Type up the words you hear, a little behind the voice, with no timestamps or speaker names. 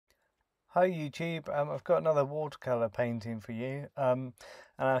Hi YouTube, I've got another watercolour painting for you and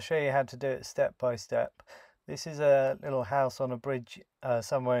I'll show you how to do it step by step. This is a little house on a bridge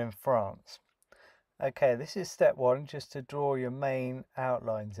somewhere in France. Okay, this is step one, just to draw your main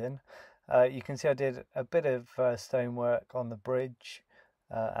outlines in. You can see I did a bit of stonework on the bridge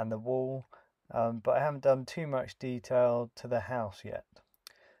and the wall, but I haven't done too much detail to the house yet.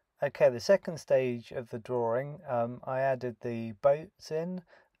 Okay, the second stage of the drawing, I added the boats in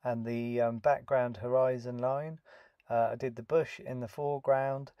and the background horizon line. I did the bush in the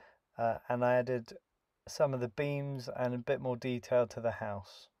foreground and I added some of the beams and a bit more detail to the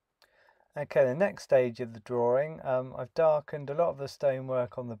house. Okay, the next stage of the drawing, I've darkened a lot of the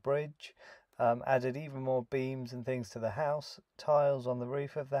stonework on the bridge, added even more beams and things to the house, tiles on the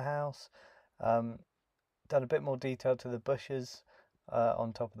roof of the house, done a bit more detail to the bushes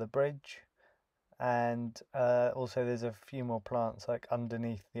on top of the bridge, and also there's a few more plants like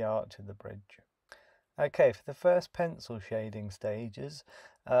underneath the arch of the bridge. Okay, for the first pencil shading stages,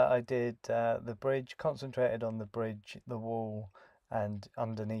 I did the bridge, concentrated on the bridge, the wall, and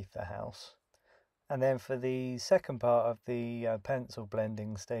underneath the house. And then for the second part of the pencil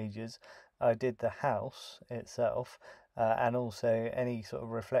blending stages, I did the house itself and also any sort of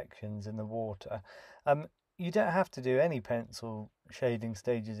reflections in the water. You don't have to do any pencil shading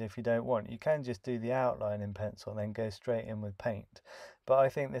stages if you don't want. You can just do the outline in pencil and then go straight in with paint. But I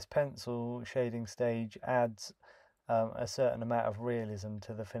think this pencil shading stage adds a certain amount of realism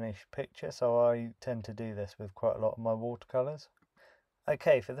to the finished picture, so I tend to do this with quite a lot of my watercolours.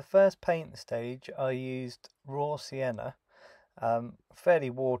 Okay, for the first paint stage, I used raw sienna, fairly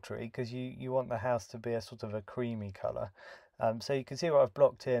watery because you want the house to be a sort of a creamy colour. So you can see what I've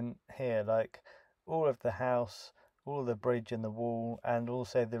blocked in here, like all of the house, all of the bridge and the wall, and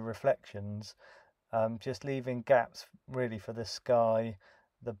also the reflections, just leaving gaps really for the sky,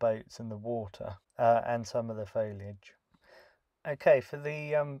 the boats and the water, and some of the foliage. Okay, for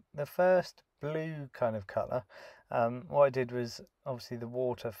the first blue kind of colour, what I did was obviously the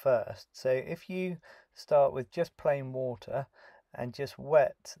water first. So if you start with just plain water and just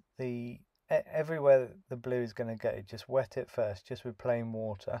wet everywhere the blue is going to go, just wet it first, just with plain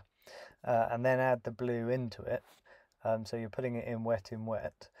water, and then add the blue into it. So you're putting it in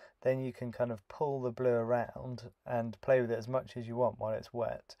wet, then you can kind of pull the blue around and play with it as much as you want while it's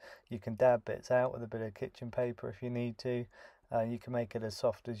wet. You can dab bits out with a bit of kitchen paper if you need to. You can make it as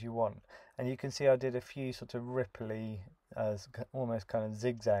soft as you want, and you can see I did a few sort of ripply, almost kind of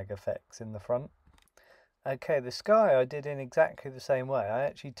zigzag effects in the front. Okay, the sky I did in exactly the same way. I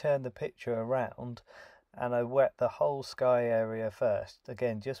actually turned the picture around and I wet the whole sky area first,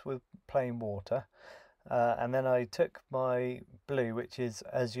 again just with plain water, and then I took my blue, which is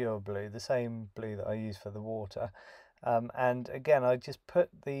azure blue, the same blue that I use for the water, and again I just put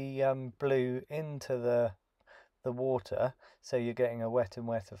the blue into the water, so you're getting a wet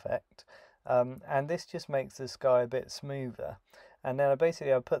effect, and this just makes the sky a bit smoother. And then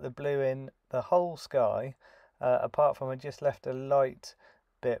I put the blue in the whole sky, apart from I just left a light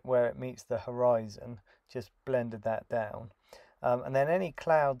bit where it meets the horizon, just blended that down. And then any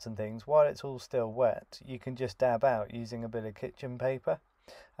clouds and things, while it's all still wet, you can just dab out using a bit of kitchen paper,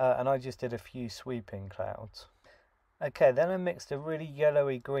 and I just did a few sweeping clouds. Okay, then I mixed a really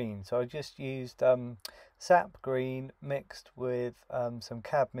yellowy green, so I just used sap green mixed with some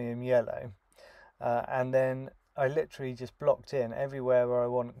cadmium yellow, and then I literally just blocked in everywhere where I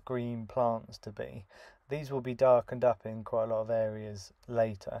want green plants to be. These will be darkened up in quite a lot of areas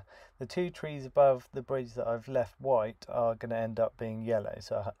later. The two trees above the bridge that I've left white are going to end up being yellow,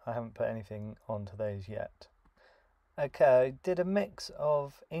 so I haven't put anything onto those yet. Okay, I did a mix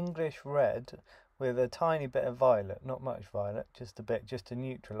of English red with a tiny bit of violet, not much violet, just a bit, just to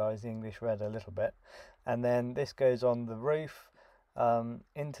neutralise the English red a little bit. And then this goes on the roof,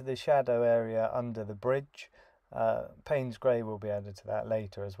 into the shadow area under the bridge. Payne's grey will be added to that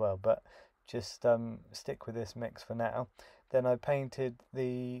later as well, but just stick with this mix for now. Then I painted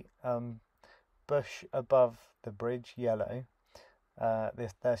the bush above the bridge yellow.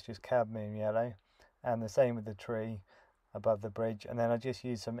 That's just cadmium yellow, and the same with the tree above the bridge. And then I just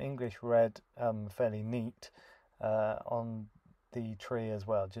used some English red, fairly neat, on the tree as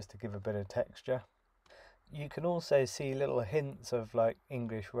well, just to give a bit of texture. You can also see little hints of like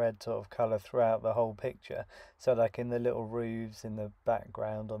English red sort of colour throughout the whole picture, so like in the little roofs in the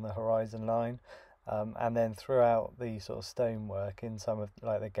background on the horizon line, and then throughout the sort of stonework in some of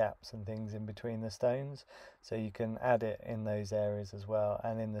like the gaps and things in between the stones, so you can add it in those areas as well,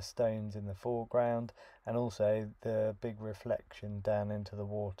 and in the stones in the foreground, and also the big reflection down into the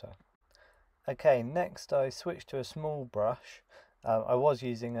water. Okay, next I switched to a small brush I was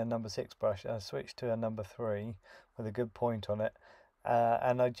using a number 6 brush. I switched to a number 3 with a good point on it,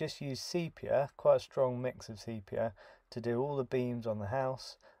 and I just used sepia, quite a strong mix of sepia, to do all the beams on the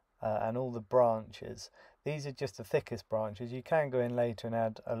house and all the branches. These are just the thickest branches. You can go in later and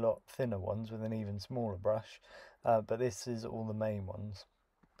add a lot thinner ones with an even smaller brush, but this is all the main ones.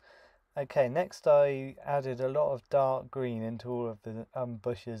 Okay, next I added a lot of dark green into all of the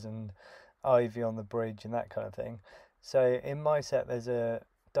bushes and ivy on the bridge and that kind of thing. So in my set there's a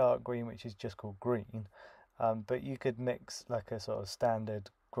dark green which is just called green, but you could mix like a sort of standard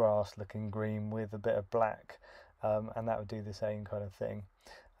grass looking green with a bit of black, and that would do the same kind of thing.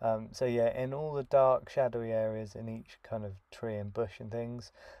 So yeah, in all the dark shadowy areas in each kind of tree and bush and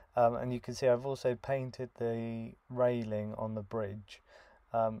things, and you can see I've also painted the railing on the bridge.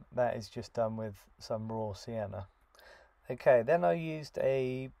 That is just done with some raw sienna. Okay, then I used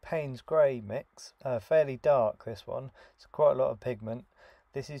a Payne's Grey mix, fairly dark this one, it's quite a lot of pigment.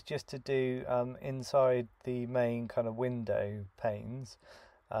 This is just to do inside the main kind of window panes.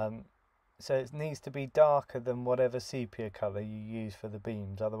 So it needs to be darker than whatever sepia colour you use for the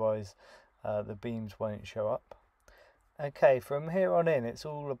beams, otherwise the beams won't show up. Okay, from here on in it's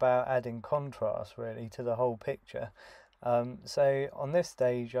all about adding contrast really to the whole picture. So on this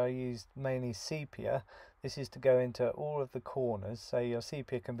stage I used mainly sepia. This is to go into all of the corners, so your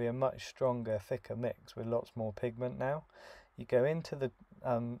sepia can be a much stronger, thicker mix with lots more pigment now. You go into the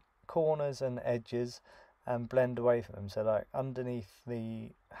corners and edges and blend away from them, so like underneath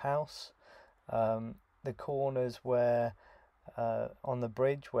the house, the corners where on the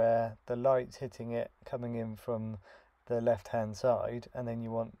bridge where the light's hitting it coming in from the left hand side, and then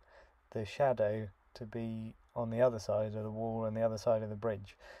you want the shadow to be on the other side of the wall and the other side of the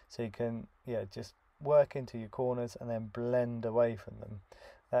bridge, so you can just work into your corners and then blend away from them.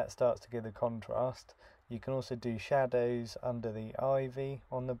 That starts to give the contrast. You can also do shadows under the ivy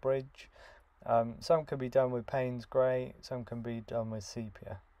on the bridge. Some can be done with Payne's Grey, some can be done with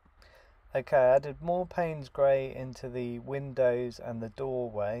sepia. Okay, I added more Payne's Grey into the windows and the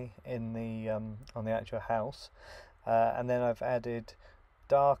doorway in the on the actual house, and then I've added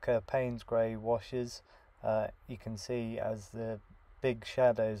darker Payne's Grey washes. You can see as the big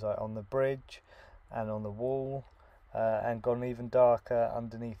shadows like on the bridge and on the wall, and gone even darker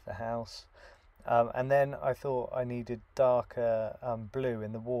underneath the house. And then I thought I needed darker blue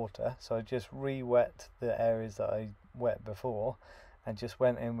in the water, so I just re-wet the areas that I wet before and just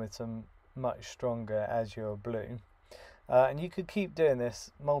went in with some much stronger azure blue. And you could keep doing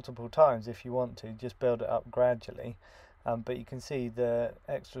this multiple times if you want to, just build it up gradually. But you can see the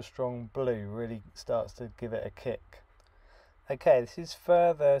extra strong blue really starts to give it a kick. Okay, this is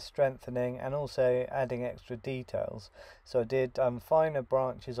further strengthening and also adding extra details. So I did finer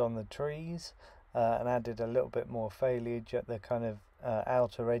branches on the trees and added a little bit more foliage at the kind of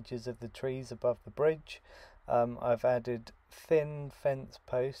outer edges of the trees above the bridge. I've added thin fence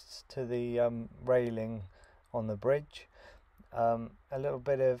posts to the railing on the bridge. A little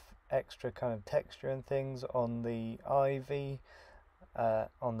bit of extra kind of texture and things on the ivy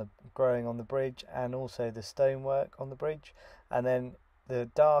growing on the bridge, and also the stonework on the bridge, and then the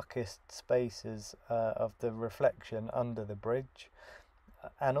darkest spaces of the reflection under the bridge,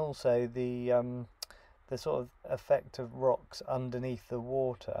 and also the sort of effect of rocks underneath the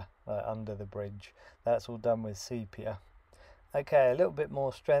water under the bridge. That's all done with sepia. Okay, a little bit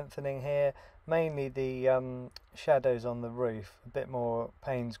more strengthening here, mainly the shadows on the roof, a bit more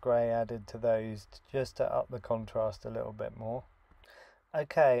Payne's Grey added to those just to up the contrast a little bit more.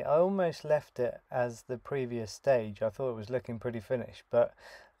 Okay, I almost left it as the previous stage. I thought it was looking pretty finished, but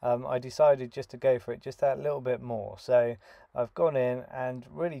I decided just to go for it just that little bit more. So I've gone in and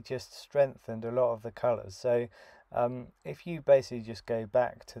really just strengthened a lot of the colours. So if you basically just go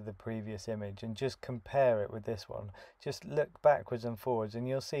back to the previous image and just compare it with this one, just look backwards and forwards, and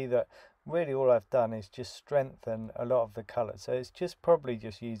you'll see that really all I've done is just strengthen a lot of the colours. So it's just probably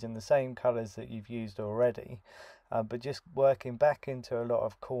just using the same colours that you've used already, but just working back into a lot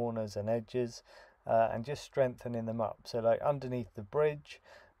of corners and edges and just strengthening them up. So like underneath the bridge,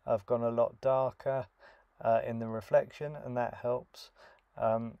 I've gone a lot darker in the reflection, and that helps.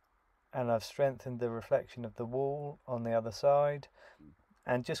 And I've strengthened the reflection of the wall on the other side,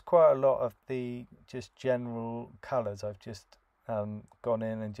 and just quite a lot of the just general colours I've just gone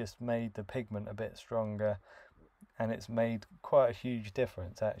in and just made the pigment a bit stronger, and it's made quite a huge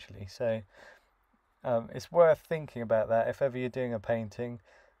difference actually. So it's worth thinking about that if ever you're doing a painting.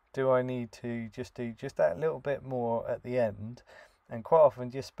 Do I need to just do just that little bit more at the end? And quite often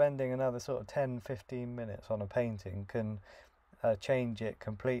just spending another sort of 10-15 minutes on a painting can change it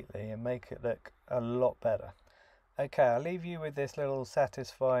completely and make it look a lot better. Okay, I'll leave you with this little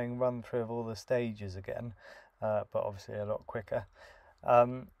satisfying run through of all the stages again, but obviously a lot quicker.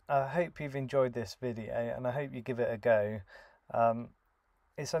 I hope you've enjoyed this video and I hope you give it a go.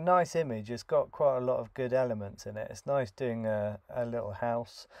 It's a nice image, it's got quite a lot of good elements in it. It's nice doing a little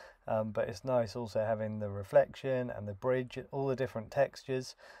house, but it's nice also having the reflection and the bridge, all the different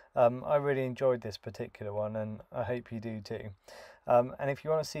textures. I really enjoyed this particular one and I hope you do too. And if you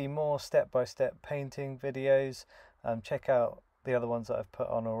want to see more step-by-step painting videos, check out the other ones that I've put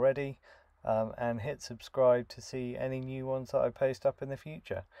on already, and hit subscribe to see any new ones that I post up in the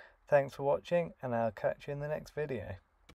future. Thanks for watching and I'll catch you in the next video.